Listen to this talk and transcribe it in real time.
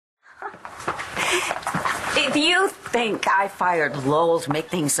If you think I fired Lowell to make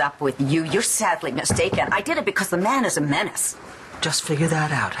things up with you, you're sadly mistaken. I did it because the man is a menace. Just figure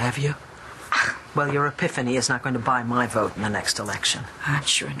that out, have you? Well, your epiphany is not going to buy my vote in the next election. I'm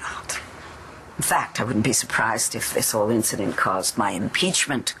sure not. In fact, I wouldn't be surprised if this whole incident caused my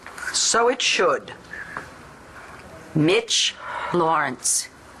impeachment. So it should. Mitch Lawrence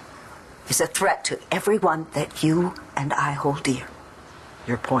is a threat to everyone that you and I hold dear.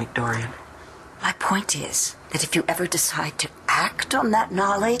 Your point, Dorian? My point is that if you ever decide to act on that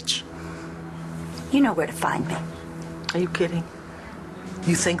knowledge, you know where to find me. Are you kidding?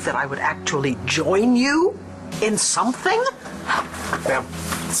 You think that I would actually join you in something? Ma'am,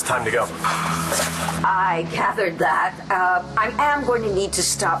 it's time to go. I gathered that. I am going to need to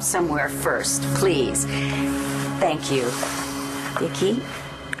stop somewhere first, please. Thank you. Vicky,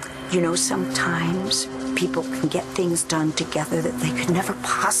 you know, sometimes people can get things done together that they could never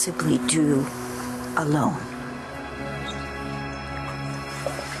possibly do alone.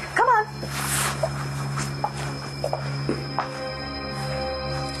 Come on.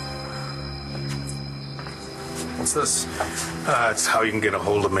 What's this? It's how you can get a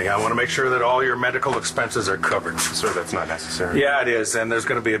hold of me. I want to make sure that all your medical expenses are covered. Sir, that's not necessary. Yeah, it is. And there's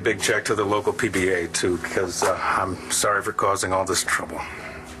going to be a big check to the local PBA, too, because I'm sorry for causing all this trouble.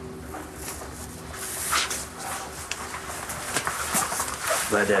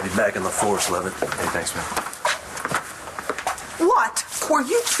 Glad to have you back in the force, Levin. Hey, thanks, man. What were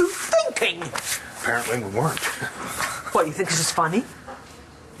you two thinking? Apparently we weren't. What, you think this is funny?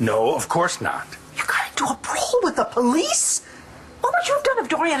 No, of course not. You got into a brawl with the police? What would you have done if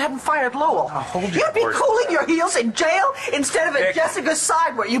Dorian hadn't fired Lowell? Hold You'd be your horse. cooling your heels in jail instead of at Nick. Jessica's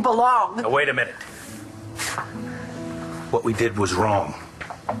side where you belong. Now, wait a minute. What we did was wrong.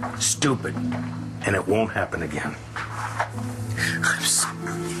 Stupid. And it won't happen again.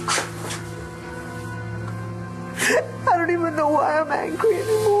 I don't even know why I'm angry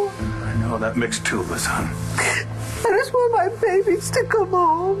anymore. I know that mixed two of us, hon. I just want my babies to come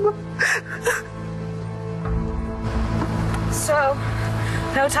home. So,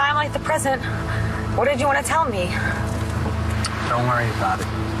 no time like the present. What did you want to tell me? Don't worry about it.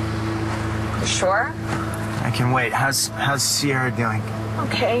 You sure? I can wait. How's Sierra doing?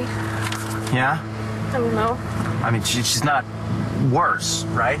 Okay. Yeah? I don't know. I mean, she's not worse,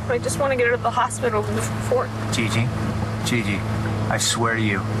 right? I just want to get her to the hospital before. Gigi, I swear to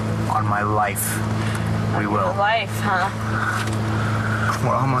you, on my life, we will. Life, huh?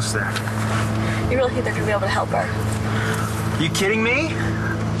 We're almost there. You really think they're going to be able to help her? You kidding me?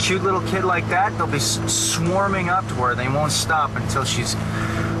 Cute little kid like that, they'll be swarming up to her. They won't stop until she's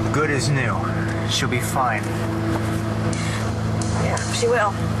good as new. She'll be fine. Yeah, she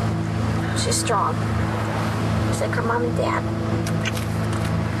will. She's strong. Just like her mom and dad.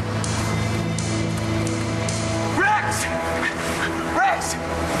 Rex!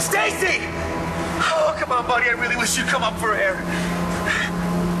 Stacy! Oh, come on, buddy. I really wish you'd come up for air.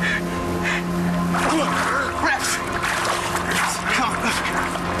 Rex! Come on.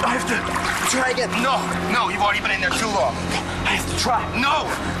 I have to try again. No, you've already been in there too long. I have to try. No!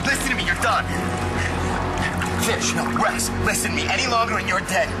 Listen to me, you're done. Fish, no, Rex, listen to me. Any longer and you're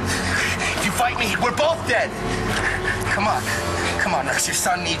dead. If you fight me, we're both dead. Come on, Rex, your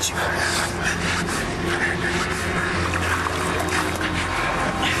son needs you.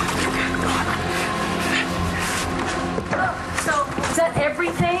 So, is that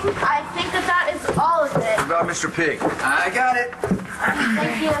everything? I think that is all of it. What about Mr. Pig? I got it.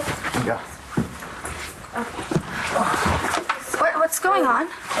 Thank you. Yeah. What's going on?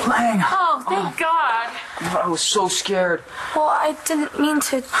 Lang! Oh, thank God. I was so scared. Well, I didn't mean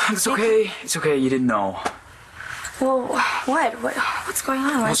to. It's okay. It's okay. You didn't know. Well, what's going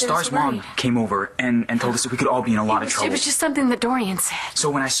on? Why Well, is it Star's so mom worried? came over and told us that we could all be in a lot of trouble. It was just something that Dorian said. So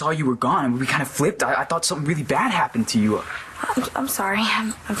when I saw you were gone, we kind of flipped. I thought something really bad happened to you. I'm sorry.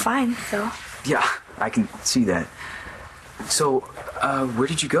 I'm fine, so. Yeah, I can see that. So, where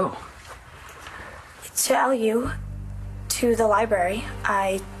did you go? To LU, to the library.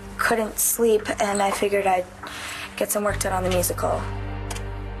 I couldn't sleep, and I figured I'd get some work done on the musical.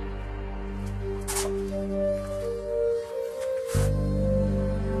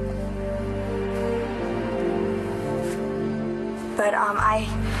 But I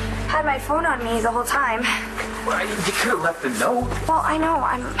had my phone on me the whole time. Well, you could have left a note. Well, I know.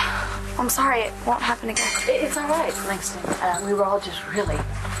 I'm sorry. It won't happen again. It's all right, Langston. We were all just really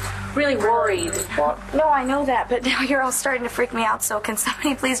worried. No, I know that, but now you're all starting to freak me out, so can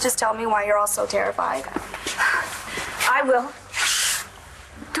somebody please just tell me why you're all so terrified? I will.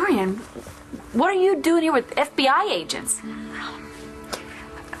 Dorian, what are you doing here with FBI agents?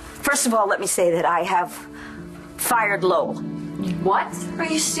 First of all, let me say that I have fired Lowell. What? Are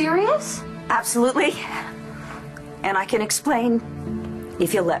you serious? Absolutely. And I can explain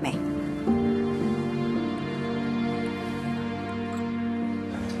if you'll let me.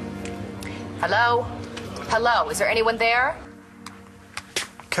 Hello? Hello, is there anyone there?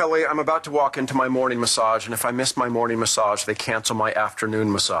 Kelly, I'm about to walk into my morning massage, and if I miss my morning massage, they cancel my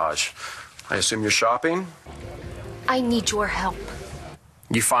afternoon massage. I assume you're shopping? I need your help.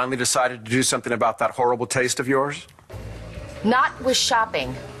 You finally decided to do something about that horrible taste of yours? Not with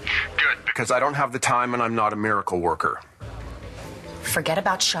shopping. Good, because I don't have the time and I'm not a miracle worker. Forget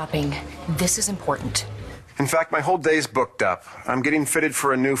about shopping. This is important. In fact, my whole day's booked up. I'm getting fitted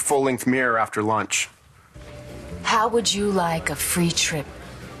for a new full-length mirror after lunch. How would you like a free trip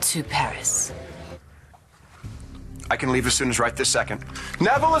to Paris? I can leave as soon as right this second.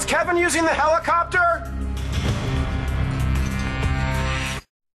 Neville, is Kevin using the helicopter?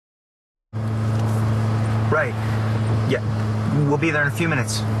 Right. Yeah. We'll be there in a few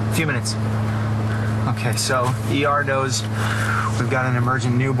minutes. Okay, so ER knows we've got an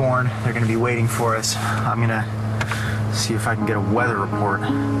emergent newborn. They're going to be waiting for us. I'm going to see if I can get a weather report.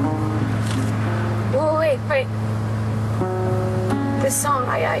 Whoa, wait. This song,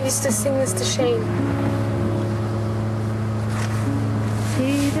 I used to sing this to Shane.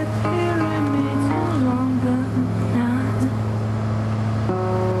 See the pyramids along the night.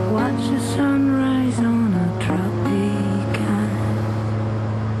 Watch the sunrise on a tropic island.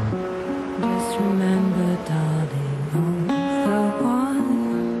 Just remember, darling, all the while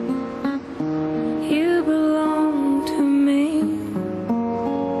you belong to me.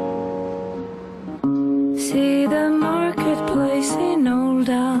 See the marketplace in old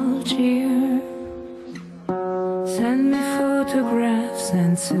Algiers. Send me photographs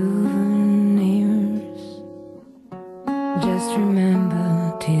and souvenirs. Just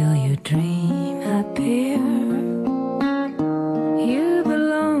remember till your dream appear. You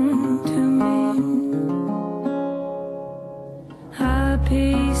belong to me. I'll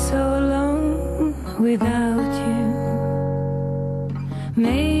be so alone without you.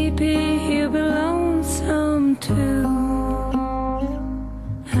 Maybe you belong some too.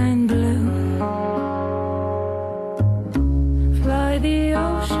 And blue. Fly the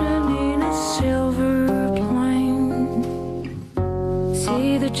ocean in a silver plane.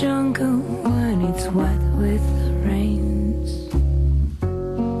 See the jungle when it's wet with the rains.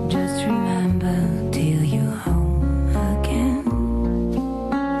 Just remember till you're home again.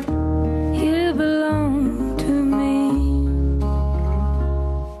 You belong to me.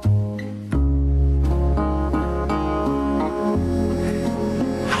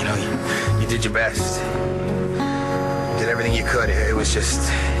 You know, you did your best. You did everything you could. It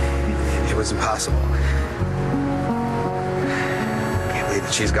was impossible. Can't believe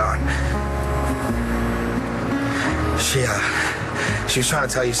that she's gone. She was trying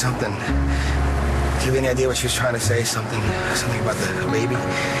to tell you something. Do you have any idea what she was trying to say? Something about the baby?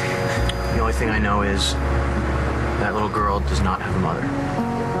 The only thing I know is that little girl does not have a mother.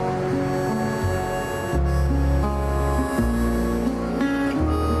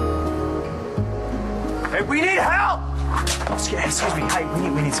 Hey, we need help! Excuse me. Hi,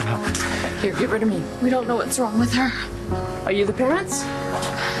 we need some help. Here, get rid of me. We don't know what's wrong with her. Are you the parents?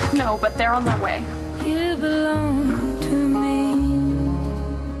 No, but they're on their way. You belong